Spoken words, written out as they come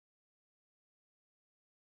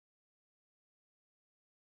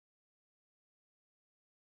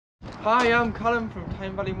Hi, I'm Callum from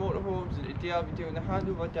Time Valley Motorhomes, and today I'll be doing the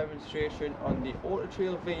handover demonstration on the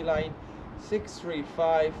autotrail vline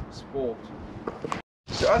 635 Sport.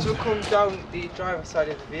 So as we come down the driver's side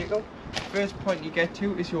of the vehicle, the first point you get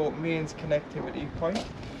to is your mains connectivity point.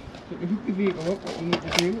 So to hook the vehicle up, what you need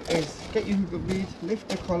to do is get your hook up lead, lift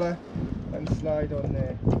the collar and slide on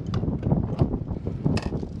there.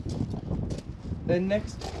 Then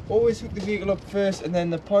next, always hook the vehicle up first and then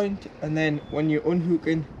the point, and then when you're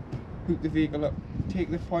unhooking, hook the vehicle up, take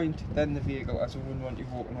the point, then the vehicle, as we wouldn't want you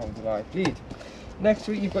walking on the live lead. Next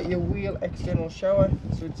to it you've got your wheel external shower,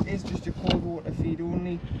 so it is just a cold water feed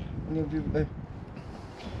only, and you'll be able to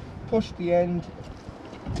push the end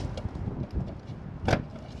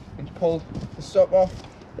and pull the stop off.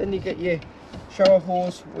 Then you get your shower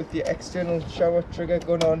hose with your external shower trigger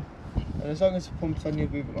gun on, and as long as the pump's on you'll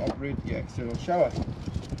be able to operate your external shower.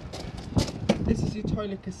 This is your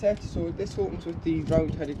toilet cassette, so this opens with the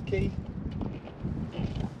round-headed key.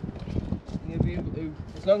 And you'll be able to,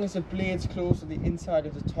 as long as the blade's close to the inside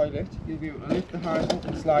of the toilet, you'll be able to lift the handle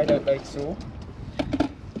and slide out like so.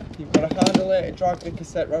 You've got a handle there to drag the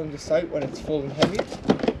cassette round the site when it's full and heavy.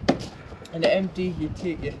 And at empty, you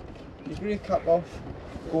take your brake cap off,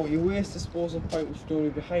 go to your waste disposal point, which is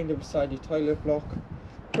normally behind or beside your toilet block.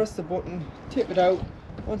 Press the button, tip it out.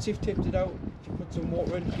 Once you've tipped it out, you put some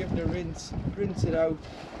water in, give it a rinse it out,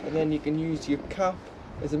 and then you can use your cap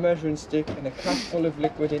as a measuring stick and a cap full of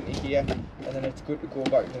liquid into here, and then it's good to go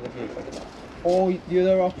back into the vehicle. Or the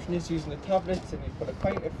other option is using the tablets, and you put a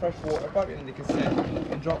pint of fresh water back in the cassette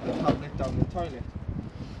and drop the tablet down the toilet.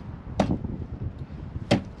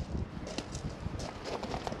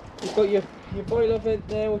 You've got your boiler vent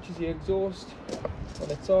there, which is your exhaust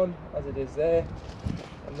when it's on, as it is there.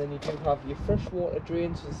 And then you do have your freshwater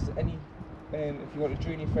drain, so this is any, if you want to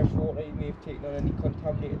drain your fresh water, you may have taken on any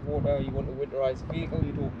contaminated water, or you want to winterise the vehicle,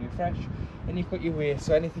 you'd open your fresh. And you've got your waste,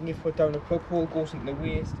 so anything you've put down a plug hole goes into the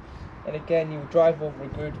waste. And again, you drive over a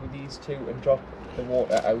grid with these two and drop the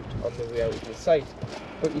water out on the way out of the site.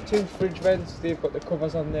 But your two fridge vents, they've got the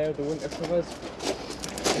covers on there, the winter covers.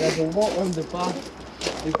 And as we walk on the back,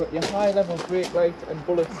 you've got your high level brake light and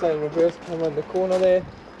bullet style reverse camera in the corner there.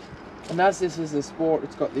 And as this is a Sport,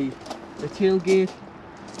 it's got the tailgate,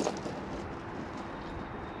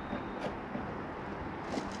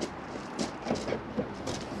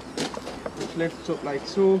 which lifts up like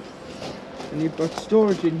so, and you've got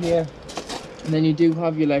storage in here, and then you do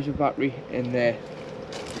have your leisure battery in there.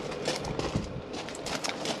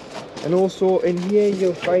 And also in here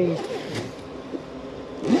you'll find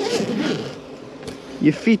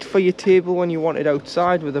your feet for your table when you want it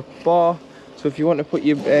outside with a bar. So if you want to put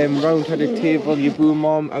your round-headed table, your boom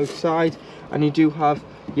arm outside, and you do have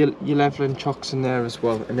your leveling chocks in there as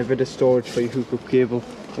well, and a bit of storage for your hookup cable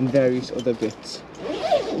and various other bits.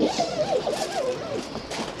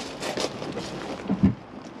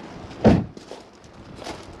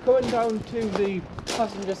 Coming down to the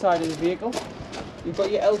passenger side of the vehicle, you've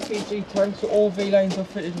got your LPG tank, so all V-lines are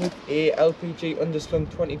fitted with a LPG underslung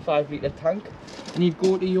 25 litre tank, and you'd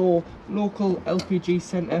go to your local LPG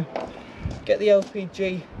centre, get the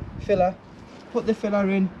LPG filler, put the filler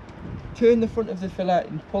in, turn the front of the filler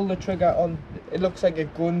and pull the trigger on. It looks like a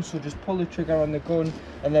gun, so just pull the trigger on the gun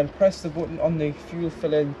and then press the button on the fuel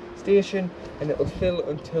filling station, and it'll fill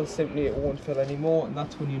until simply it won't fill anymore, and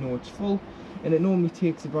that's when you know it's full. And it normally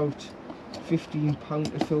takes about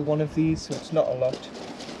 £15 to fill one of these, so it's not a lot.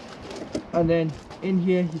 And then in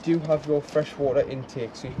here you do have your freshwater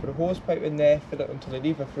intake, so you put a hose pipe in there, fill it until it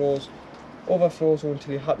either overflows or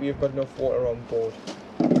until you're happy you've got enough water on board.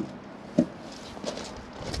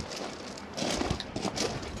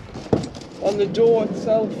 On the door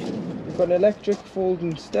itself, you've got an electric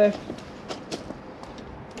folding step,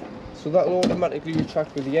 so that will automatically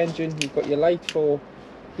retract with the engine. You've got your light for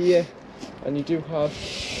here, and you do have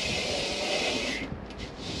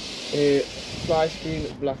a fly screen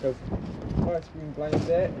blind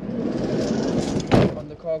there on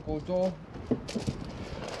the cargo door.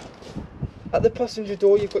 At the passenger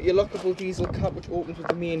door you've got your lockable diesel cap, which opens with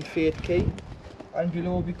the main fate key, and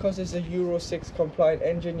below, because it's a Euro 6 compliant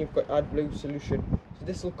engine, you've got AdBlue solution. So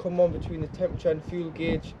this will come on between the temperature and fuel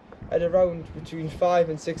gauge at around between 5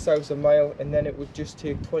 and 6,000 miles, and then it would just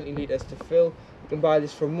take 20 litres to fill. You can buy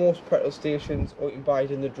this from most petrol stations, or you can buy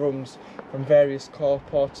it in the drums from various car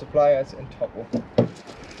part suppliers and top up.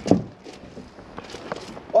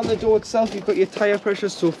 On the door itself you've got your tyre pressure,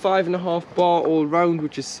 so 5.5 bar all round,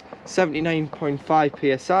 which is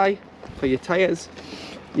 79.5 psi for your tyres.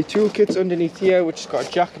 Your toolkit's underneath here, which has got a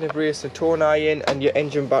jack and a brace and torn iron, and your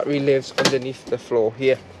engine battery lives underneath the floor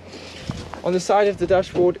here. On the side of the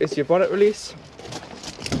dashboard is your bonnet release.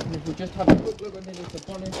 And if we just have a quick look underneath the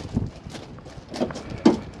bonnet.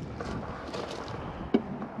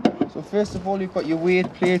 So first of all, you've got your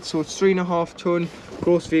weight plate, so it's 3.5 ton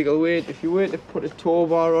gross vehicle weight. If you were to put a tow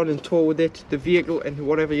bar on and tow with it, the vehicle and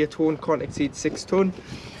whatever you're towing can't exceed 6 ton.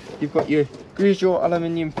 You've got your Grigio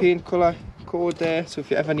aluminium paint colour code there, so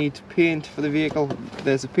if you ever need paint for the vehicle,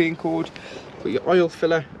 there's a paint code. Got your oil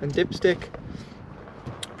filler and dipstick,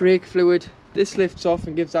 brake fluid. This lifts off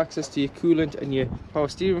and gives access to your coolant and your power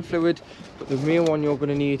steering fluid, but the main one you're going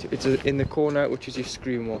to need is in the corner, which is your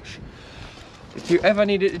screen wash. If you ever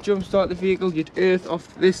needed to jump start the vehicle, you'd earth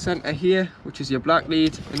off this centre here, which is your black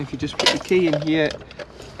lead, and if you just put the key in here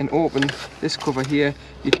and open this cover here,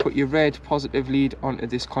 you'd put your red positive lead onto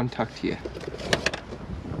this contact here.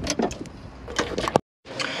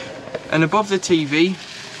 And above the TV,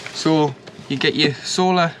 so you get your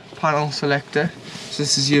solar panel selector. So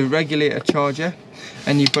this is your regulator charger,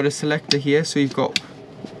 and you've got a selector here. So you've got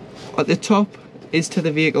at the top is to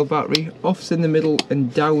the vehicle battery, off's in the middle,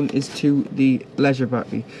 and down is to the leisure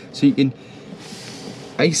battery. So you can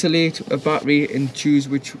isolate a battery and choose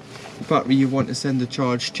which battery you want to send the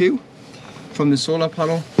charge to from the solar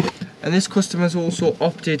panel. And this customer's also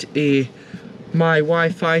opted a My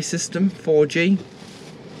Wi-Fi system 4G.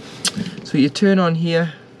 So you turn on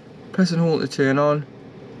here, press and hold to turn on.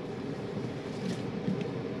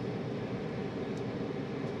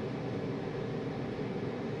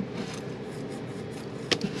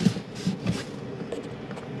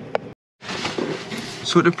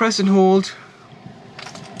 So to press and hold,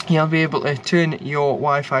 you'll be able to turn your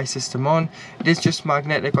Wi-Fi system on. It is just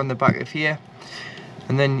magnetic on the back of here.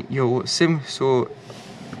 And then your SIM, so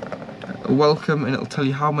welcome, and it'll tell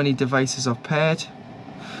you how many devices are paired.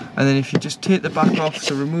 And then if you just take the back off,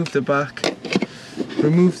 so remove the back,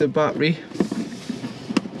 remove the battery.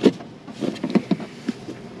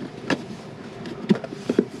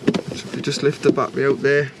 So if you just lift the battery out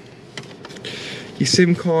there, your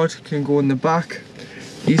SIM card can go in the back.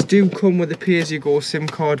 These do come with a pay-as-you-go SIM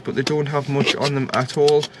card, but they don't have much on them at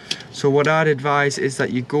all. So what I'd advise is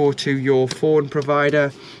that you go to your phone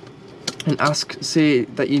provider and ask, say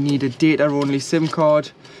that you need a data-only SIM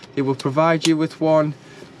card. They will provide you with one,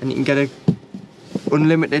 and you can get it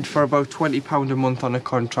unlimited for about £20 a month on a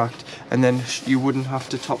contract, and then you wouldn't have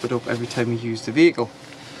to top it up every time you use the vehicle.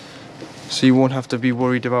 So you won't have to be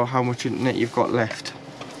worried about how much internet you've got left.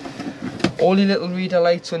 All your little reader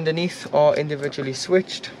lights underneath are individually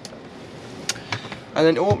switched. And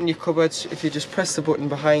then open your cupboards, if you just press the button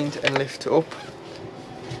behind and lift it up.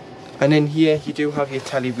 And in here you do have your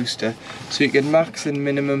telly booster. So you can max and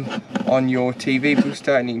minimum on your TV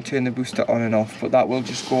booster, and you can turn the booster on and off. But that will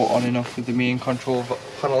just go on and off with the main control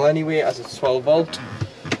panel anyway, as it's 12 volt.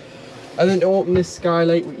 And then to open this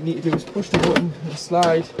skylight, what you need to do is push the button and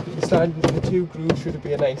slide. You can slide into the 2 grooves should it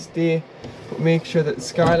be a nice day. But make sure that the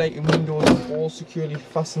skylight and windows are all securely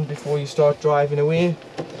fastened before you start driving away.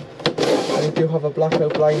 And you do have a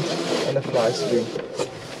blackout blind and a fly screen.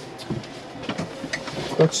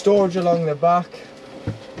 Got storage along the back.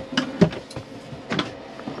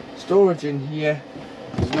 Storage in here.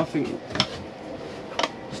 There's nothing.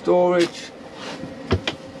 Storage.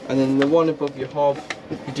 And then the one above your hob,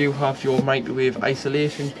 you do have your microwave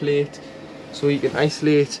isolation plate. So you can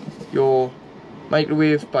isolate your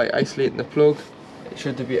microwave by isolating the plug,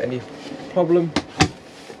 should there be any problem.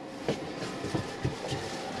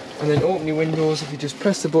 And then open your windows, if you just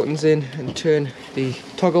press the buttons in and turn the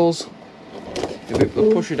toggles, you'll be able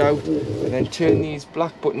to push it out, and then turn these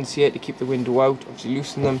black buttons here to keep the window out. Obviously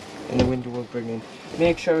loosen them and the window will bring in.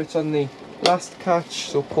 Make sure it's on the last catch,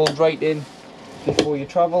 so pulled right in before you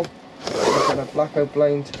travel. You've got a blackout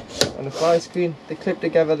blind and a fly screen. They clip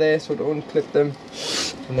together there, so to unclip them,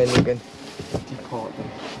 and then you can depart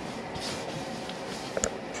them.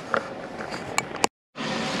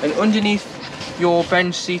 And underneath your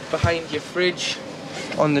bench seat behind your fridge,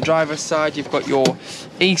 on the driver's side, you've got your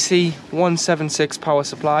EC176 power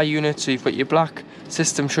supply unit. So you've got your black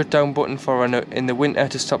system shutdown button for in the winter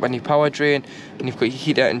to stop any power drain, and you've got your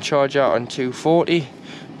heater and charger on 240,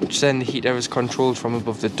 which then the heater is controlled from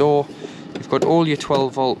above the door. You've got all your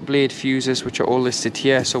 12 volt blade fuses, which are all listed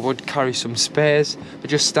here, so I would carry some spares. They're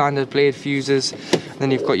just standard blade fuses. And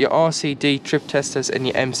then you've got your RCD trip testers and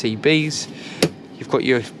your MCBs. You've got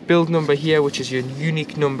your build number here, which is your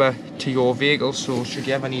unique number to your vehicle, so should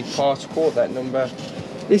you ever need parts, quote that number.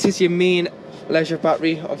 This is your main leisure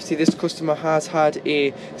battery. Obviously this customer has had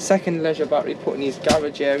a second leisure battery put in his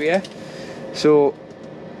garage area. So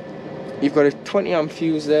you've got a 20 amp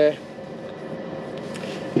fuse there.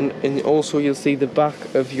 And also you'll see the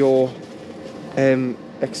back of your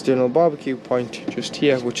external barbecue point just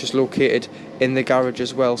here, which is located in the garage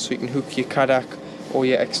as well, so you can hook your kayak or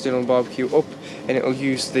your external barbecue up and it'll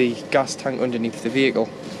use the gas tank underneath the vehicle.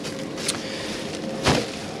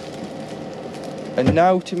 And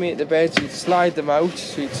now to make the beds, you'd slide them out,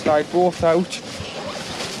 so you'd slide both out.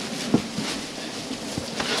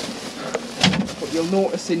 But you'll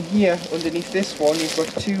notice in here, underneath this one, you've got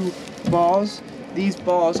two bars. These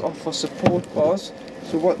bars are for support bars.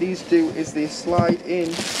 So what these do is they slide in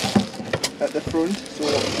at the front. So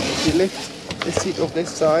if you lift the seat up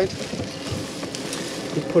this side,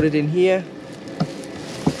 you put it in here.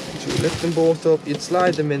 So you lift them both up, you'd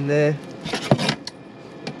slide them in there.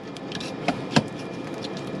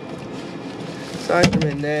 Slide them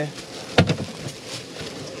in there.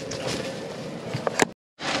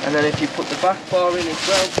 And then if you put the back bar in as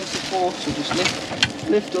well for support, so just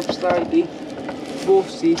lift up slightly, both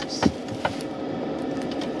seats,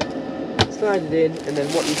 slide it in, and then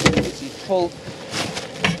what you do is you pull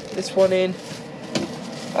this one in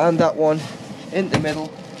and that one in the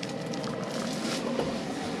middle.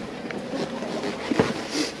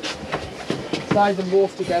 Slide them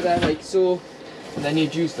both together like so, and then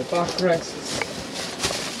you'd use the backrests,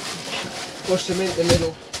 push them into the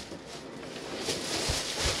middle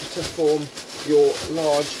to form your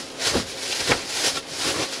large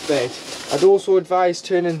bed. I'd also advise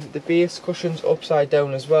turning the base cushions upside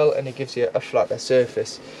down as well, and it gives you a flatter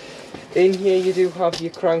surface. In here you do have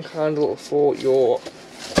your crank handle for your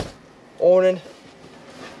awning.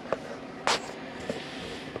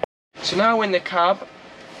 So now in the cab,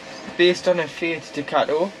 based on a Fiat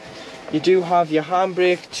Ducato, you do have your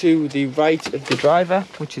handbrake to the right of the driver,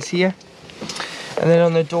 which is here. And then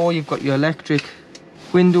on the door you've got your electric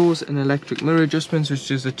windows and electric mirror adjustments,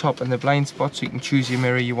 which is the top and the blind spot, so you can choose your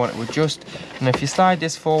mirror you want to adjust. And if you slide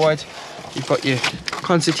this forward, you've got your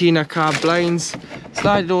concertina car blinds.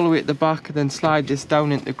 Slide it all the way at the back, then slide this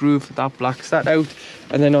down into the groove, that blacks that out.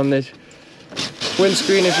 And then on the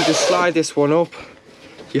windscreen, if you just slide this one up,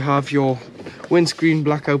 you have your windscreen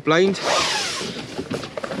blackout blind.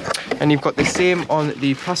 And you've got the same on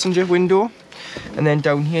the passenger window. And then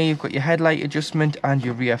down here you've got your headlight adjustment and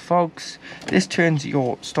your rear fogs. This turns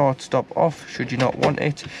your start stop off should you not want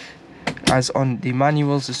it, as on the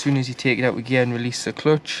manuals as soon as you take it out of gear and release the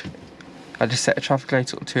clutch at a set of traffic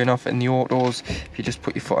lights it'll turn off. In the autos, if you just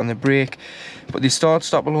put your foot on the brake. But the start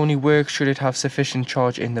stop will only work should it have sufficient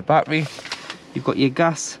charge in the battery. You've got your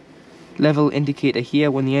gas level indicator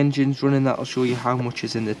here. When the engine's running, that'll show you how much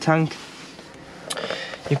is in the tank.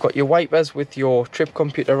 You've got your wipers with your trip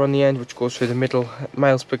computer on the end, which goes through the middle,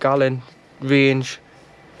 miles per gallon, range,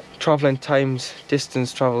 travelling times,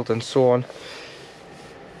 distance travelled and so on.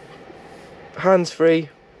 Hands free,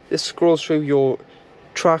 this scrolls through your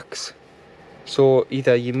tracks, so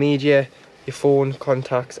either your media, your phone,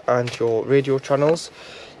 contacts and your radio channels.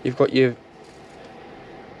 You've got your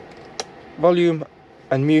volume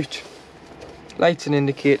and mute, lights and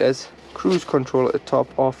indicators, cruise control at the top,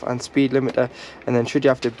 off, and speed limiter. And then should you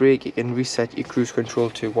have to brake, you can reset your cruise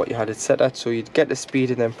control to what you had it set at, so you'd get the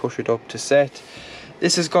speed and then push it up to set.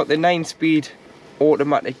 This has got the 9-speed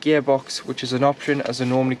automatic gearbox, which is an option, as it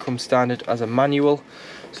normally comes standard as a manual.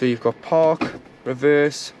 So you've got park,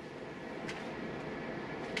 reverse,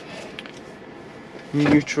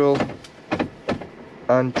 neutral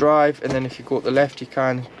and drive. And then if you go to the left, you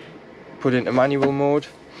can put it into manual mode.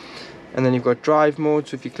 And then you've got drive mode,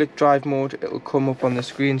 so if you click drive mode, it'll come up on the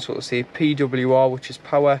screen, so it'll say PWR, which is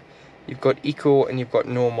power. You've got eco and you've got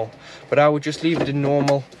normal, but I would just leave it in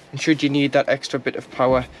normal. And should you need that extra bit of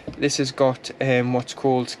power, this has got what's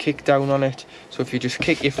called kick down on it. So if you just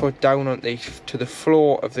kick your foot down on to the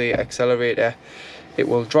floor of the accelerator, it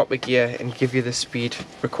will drop a gear and give you the speed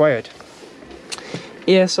required.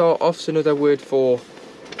 ASR off's another word for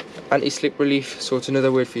anti-slip relief, so it's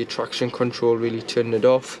another word for your traction control, really turning it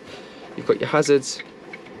off. You've got your hazards.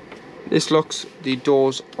 This locks the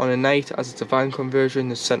doors on a night, as it's a van conversion.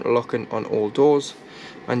 There's central locking on all doors.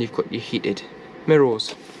 And you've got your heated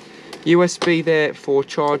mirrors. USB there for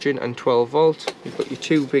charging and 12 volt. You've got your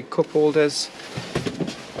two big cup holders.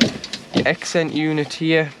 Your accent unit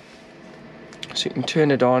here, so you can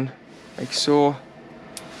turn it on like so.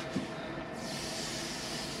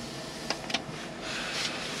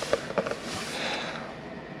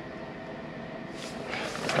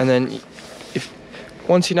 And then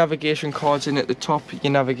once your navigation card's in at the top,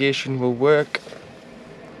 your navigation will work.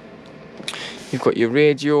 You've got your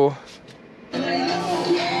radio,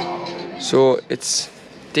 so it's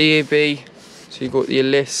DAB, so you go to your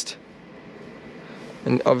list,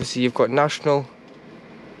 and obviously you've got national,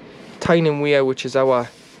 Tyne and Wear, which is our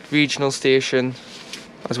regional station,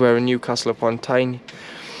 as we're in Newcastle upon Tyne.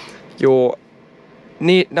 your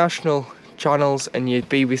national channels and your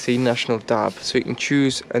BBC national DAB, so you can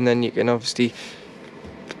choose, and then you can obviously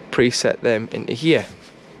preset them into here.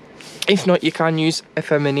 If not, you can use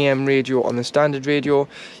FM and AM radio on the standard radio.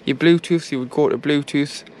 Your Bluetooth, you would go to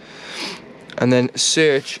Bluetooth and then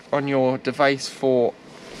search on your device for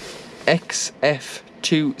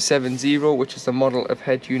XF270, which is the model of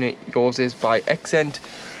head unit yours is by Accent.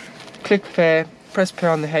 Click pair, press pair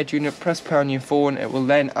on the head unit, press pair on your phone. It will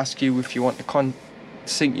then ask you if you want to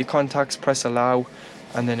sync your contacts, press allow,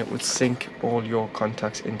 and then it would sync all your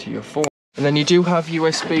contacts into your phone. And then you do have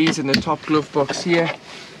USBs in the top glove box here,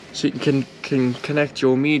 so you can connect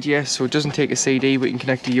your media, so it doesn't take a CD, but you can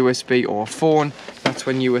connect a USB or a phone. That's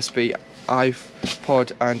when USB,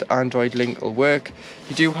 iPod and Android link will work.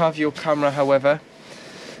 You do have your camera, however.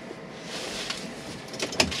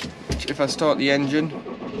 If I start the engine,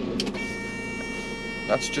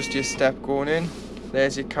 that's just your step going in.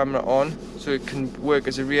 There's your camera on, so it can work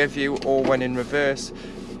as a rear view, or when in reverse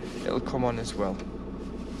it'll come on as well.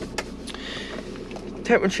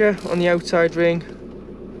 Temperature on the outside ring,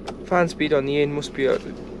 fan speed on the in must be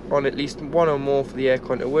on at least 1 or more for the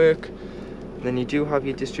aircon to work. And then you do have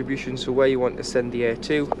your distribution, so where you want to send the air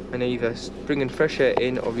to, and either bringing fresh air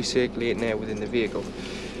in or recirculating air within the vehicle.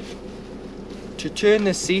 To turn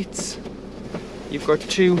the seats, you've got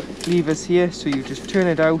 2 levers here, so you just turn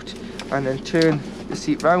it out and then turn the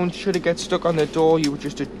seat round. Should it get stuck on the door, you would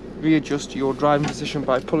just readjust your driving position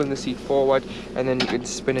by pulling the seat forward, and then you can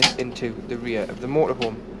spin it into the rear of the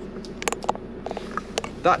motorhome.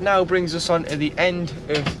 That now brings us on to the end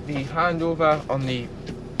of the handover on the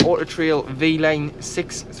Autotrail vline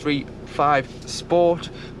 635 Sport,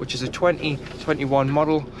 which is a 2021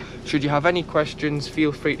 model. Should you have any questions,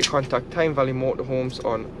 feel free to contact Tyne Valley Motorhomes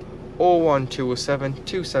on 01207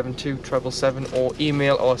 272 777, or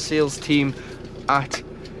email our sales team at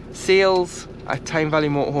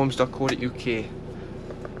sales@tynevalleymotorhomes.co.uk.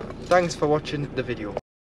 Thanks for watching the video.